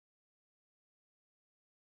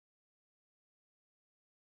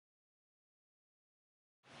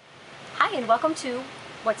Hi and welcome to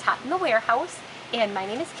What's Hot in the Warehouse, and my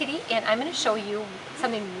name is Kitty and I'm going to show you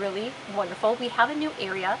something really wonderful. We have a new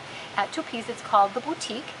area at Topaz. It's called the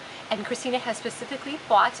Boutique, and Christina has specifically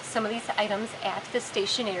bought some of these items at the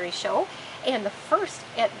stationery show, and the first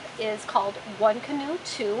is called One Canoe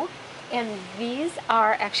 2, and these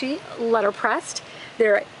are actually letterpressed.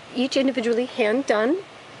 They're each individually hand done,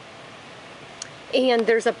 and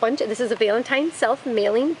there's a bunch. This is a Valentine's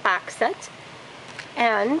self-mailing box set,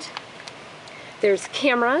 and there's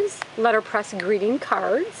cameras, letterpress greeting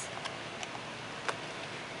cards.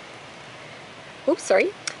 Oops, sorry.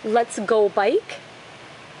 Let's Go Bike.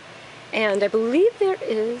 And I believe there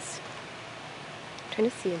is, I'm trying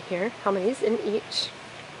to see in here, how many is in each.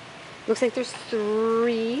 Looks like there's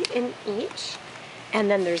 3 in each. And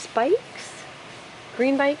then there's bikes,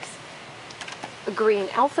 a green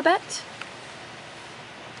alphabet,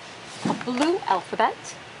 a blue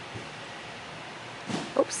alphabet.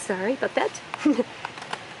 Oops, sorry about that.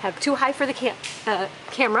 Have too high for the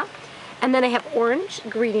camera. And then I have orange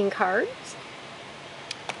greeting cards,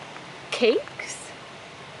 cakes,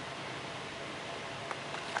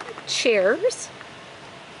 chairs,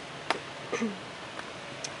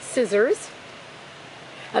 scissors.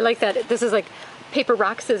 I like that. This is like paper,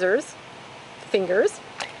 rock, scissors, fingers.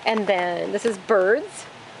 And then this is birds.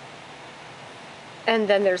 And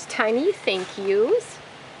then there's tiny thank yous.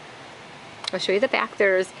 I'll show you the back.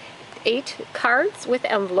 There's 8 cards with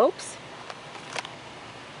envelopes.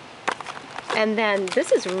 And then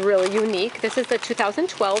this is really unique. This is the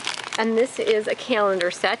 2012, and this is a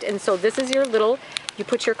calendar set. And so this is your little, you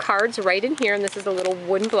put your cards right in here, and this is a little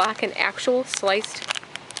wooden block, an actual sliced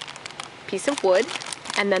piece of wood.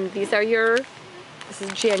 And then these are your, this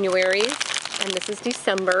is January's, and this is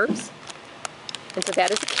December's. And so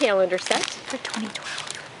that is a calendar set. For 2012.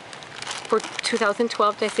 For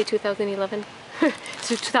 2012, did I say 2011?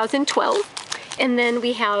 So 2012. And then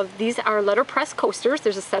we have, these are letterpress coasters.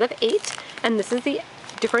 There's a set of 8, and this is the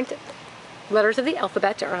different letters of the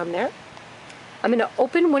alphabet are on there. I'm going to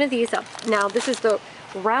open one of these up. Now this is the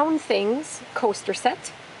Round Things coaster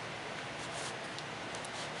set.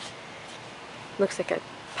 Looks like a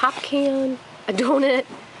pop can, a donut,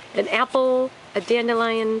 an apple, a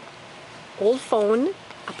dandelion, old phone,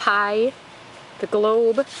 a pie, the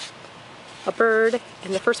globe, a bird,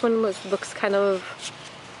 and the first one looks kind of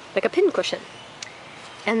like a pincushion.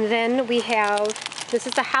 And then we have, this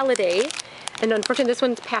is a holiday, and unfortunately this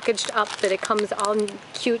one's packaged up, but it comes all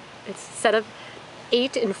cute. It's a set of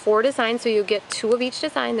 8 in 4 designs, so you get 2 of each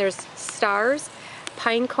design. There's stars,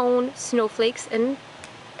 pine cone, snowflakes, and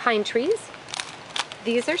pine trees.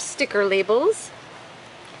 These are sticker labels.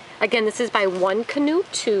 Again, this is by One Canoe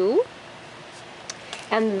 2.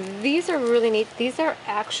 And these are really neat. These are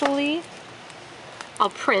actually, I'll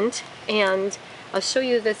print, and I'll show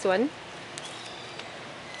you this one.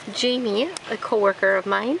 Jamie, a coworker of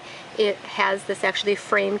mine, it has this actually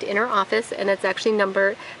framed in her office, and it's actually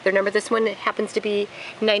numbered, their number, this one happens to be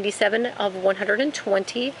 97 of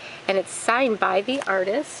 120, and it's signed by the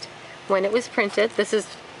artist when it was printed. This is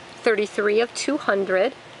 33 of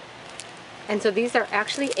 200, and so these are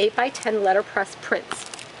actually 8 by 10 letterpress prints.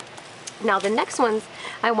 Now the next ones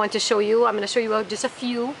I want to show you, I'm going to show you just a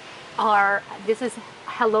few, are, this is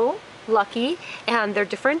Hello Lucky, and they're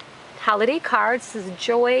different holiday cards. This is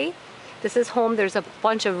Joy, this is Home. There's a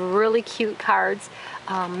bunch of really cute cards.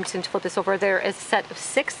 I'm just going to flip this over. There is a set of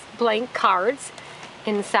 6 blank cards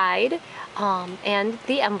inside, and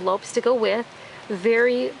the envelopes to go with.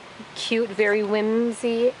 Very cute, very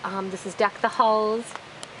whimsy. This is Deck the Halls,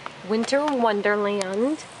 Winter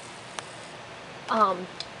Wonderland.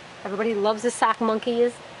 Everybody loves the sock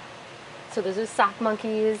monkeys, so those are sock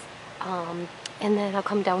monkeys. And then I'll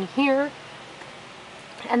come down here,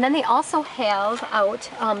 and then they also have out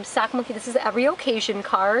sock monkey. This is every occasion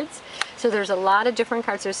cards, so there's a lot of different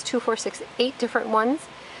cards. There's 2, 4, 6, 8 different ones.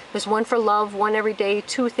 There's 1 for love, 1 every day,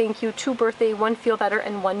 2 thank you, 2 birthday, 1 feel better,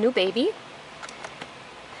 and 1 new baby.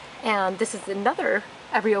 And this is another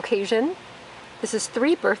every occasion. This is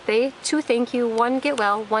 3 birthday, 2 thank you, 1 get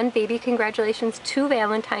well, 1 baby congratulations, 2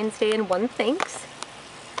 Valentine's Day, and 1 thanks.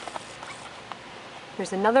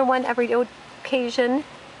 There's another one every occasion.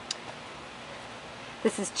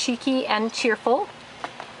 This is Cheeky and Cheerful.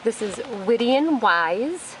 This is Witty and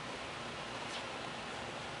Wise.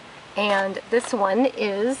 And this one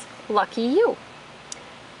is Lucky You.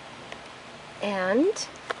 And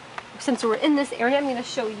since we're in this area, I'm going to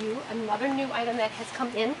show you another new item that has come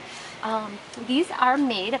in. These are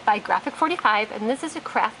made by Graphic 45, and this is a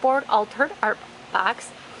craft board altered art box,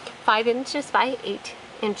 5 inches by 8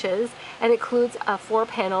 inches, and includes a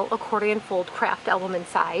 4-panel accordion fold craft album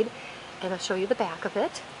inside. And I'll show you the back of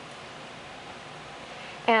it.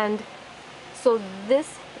 And so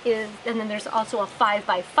this is, and then there's also a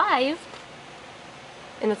 5x5,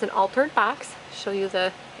 and it's an altered box. Show you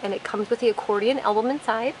the, and it comes with the accordion album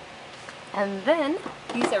inside. And then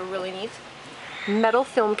these are really neat. Metal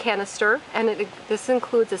film canister, and this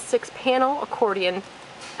includes a 6-panel accordion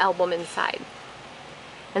album inside.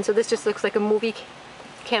 And so this just looks like a movie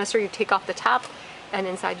canister. You take off the top, and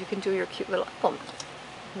inside you can do your cute little album.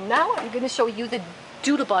 Now I'm going to show you the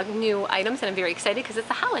Doodlebug new items, and I'm very excited because it's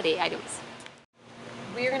the holiday items.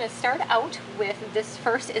 We're going to start out with this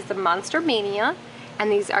first is the Monster Mania,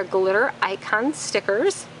 and these are glitter icon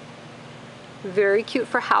stickers. Very cute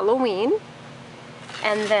for Halloween.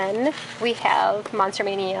 And then we have Monster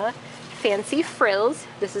Mania Fancy Frills.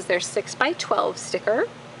 This is their 6x12 sticker.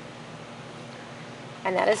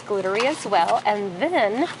 And that is glittery as well. And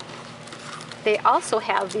then they also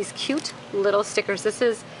have these cute little stickers. This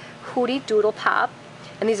is Hootie Doodle Pop,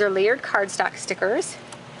 and these are layered cardstock stickers.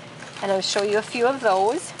 And I'll show you a few of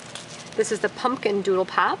those. This is the Pumpkin Doodle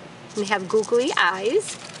Pop. We have googly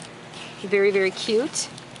eyes. Very, very cute.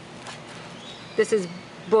 This is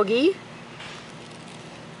Boogie.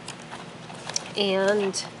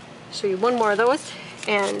 And I'll show you one more of those.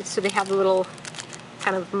 And so they have a little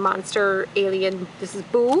kind of monster alien. This is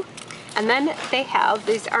Boo. And then they have,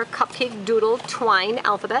 these are Cupcake Doodle Twine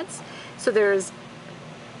alphabets. So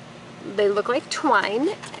they look like twine,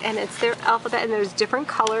 and it's their alphabet, and there's different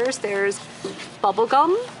colors. There's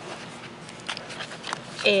bubblegum,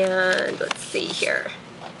 and let's see here.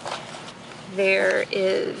 There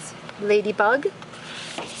is Ladybug,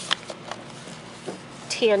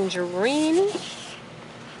 Tangerine,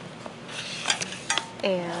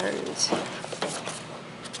 and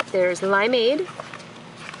there's Limeade,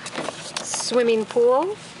 Swimming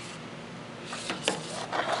Pool,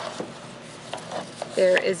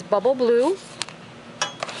 there is Bubble Blue,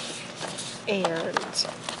 and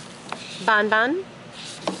Bonbon,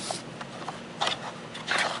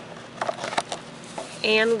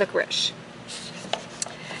 and Licorice.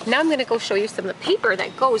 Now I'm going to go show you some of the paper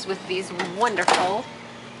that goes with these wonderful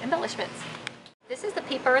embellishments. This is the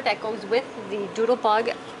paper that goes with the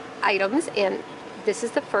Doodlebug items, and this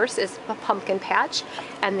is the first, is a pumpkin patch,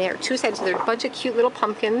 and there are two sides, so there are a bunch of cute little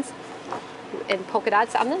pumpkins and polka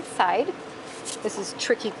dots on the side. This is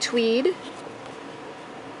Tricky Tweed.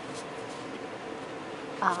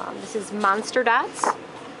 This is Monster Dots.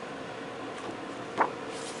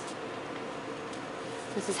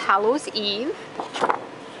 This is Hallows Eve.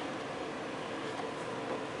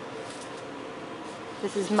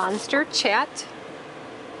 This is Monster Chat.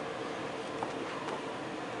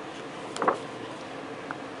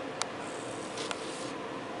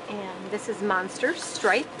 And this is Monster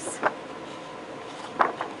Stripes.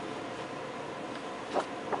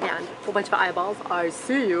 And a whole bunch of eyeballs. I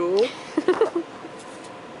see you.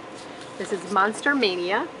 This is Monster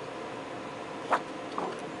Mania.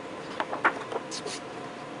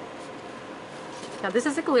 Now this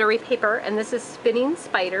is a glittery paper, and this is Spinning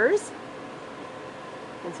Spiders.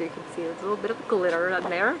 And so you can see there's a little bit of glitter on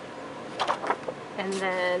there. And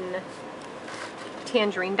then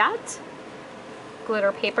Tangerine Dot,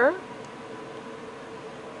 glitter paper,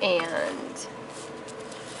 and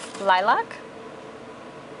Lilac,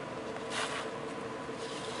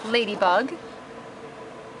 Ladybug,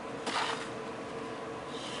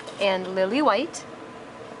 and Lily White.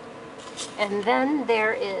 And then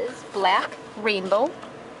there is Black Rainbow.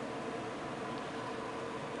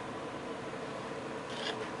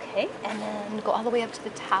 Okay, and then go all the way up to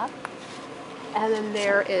the top. And then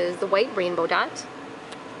there is the White Rainbow Dot.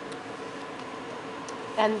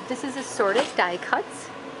 And this is assorted die cuts.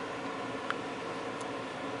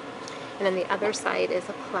 And then the other side is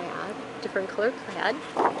a plaid, different color plaid.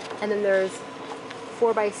 And then there's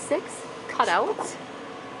 4x6 cutouts.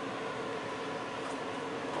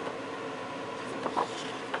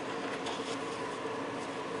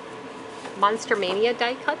 Monster Mania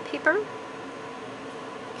die cut paper.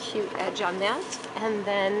 Cute edge on that. And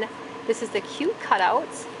then this is the cute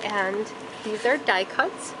cutouts, and these are die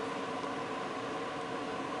cuts.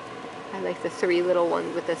 I like the three little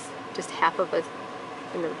ones with this, just half of a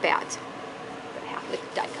in the bat, but half of the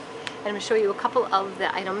die cut. And I'm going to show you a couple of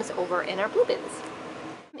the items over in our blue bins.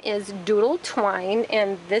 Is Doodle Twine,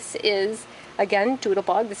 and this is again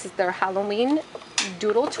Doodlebug. This is their Halloween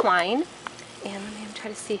Doodle Twine. And let me try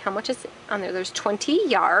to see how much is on there. There's 20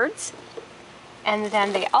 yards. And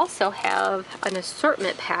then they also have an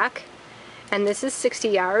assortment pack. And this is 60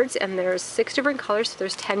 yards, and there's 6 different colors, so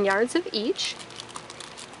there's 10 yards of each.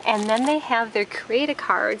 And then they have their Create-A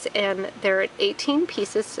cards, and they're 18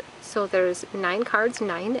 pieces, so there's 9 cards,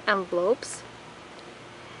 9 envelopes.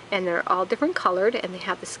 And they're all different colored, and they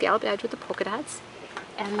have the scallop edge with the polka dots.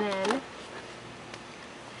 And then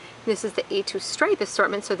this is the A2 stripe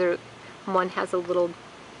assortment, so one has a little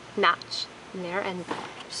notch in there and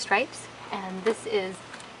stripes. And this is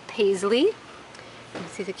paisley. You can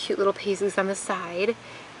see the cute little paisleys on the side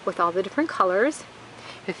with all the different colors.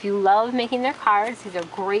 If you love making their cards, these are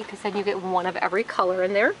great because then you get one of every color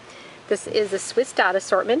in there. This is a Swiss dot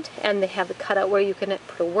assortment, and they have the cutout where you can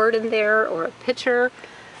put a word in there or a picture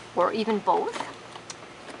or even both.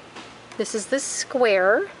 This is the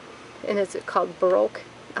square, and it's called Baroque.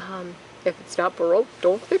 If it's not Baroque,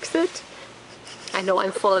 don't fix it. I know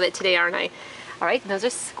I'm full of it today, aren't I? All right, those are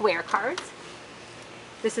square cards.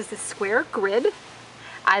 This is the square grid.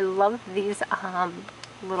 I love these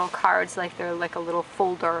little cards, like they're like a little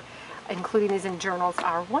folder. Including these in journals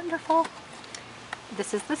are wonderful.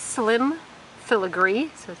 This is the slim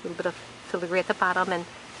filigree, so there's a little bit of filigree at the bottom and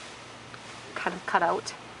kind of cut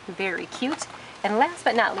out. Very cute. And last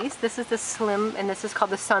but not least, this is the slim, and this is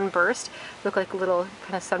called the Sunburst. Look like little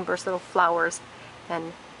kind of sunburst little flowers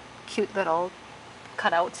and cute little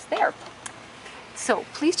cutouts there. So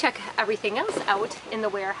please check everything else out in the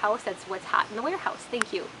warehouse. That's what's hot in the warehouse.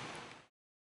 Thank you.